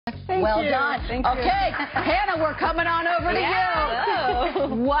Well done. Thank you. Okay, Hannah, we're coming on over to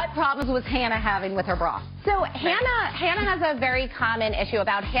you. What problems was Hannah having with her bra? So Hannah has a very common issue.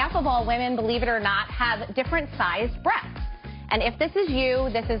 About half of all women, believe it or not, have different sized breasts. And if this is you,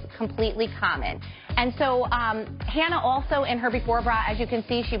 this is completely common. And so Hannah also, in her before bra, as you can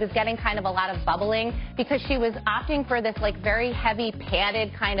see, she was getting kind of a lot of bubbling because she was opting for this like very heavy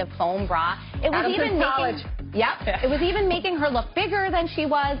padded kind of foam bra. It was even it was even making her look bigger than she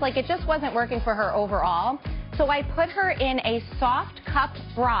was. Like, it just wasn't working for her overall. So I put her in a soft cup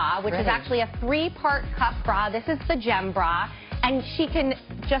bra, which is actually a 3-part cup bra. This is the GemBra. And she can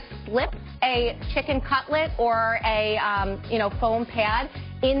just slip a chicken cutlet or a foam pad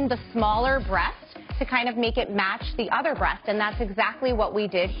in the smaller breast to kind of make it match the other breast, and that's exactly what we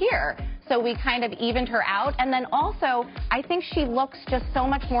did here. So we kind of evened her out, and then also I think she looks just so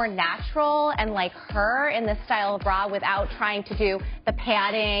much more natural and like her in this style of bra without trying to do the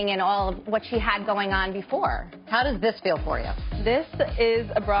padding and all of what she had going on before. How does this feel for you? This is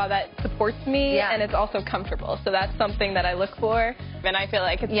a bra that supports me, and it's also comfortable. So that's something that I look for, and I feel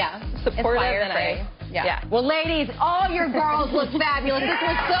like it's supportive. And Well, ladies, all your girls look fabulous. This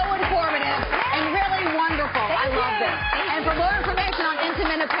was so informative and really wonderful. I loved it. And for more information on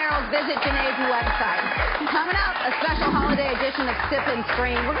intimate apparel, visit Janae's website. Coming up, a special holiday edition of Sip and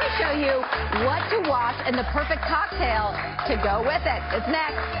Scream. We're going to show you what to watch and the perfect cocktail to go with it. It's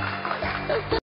next.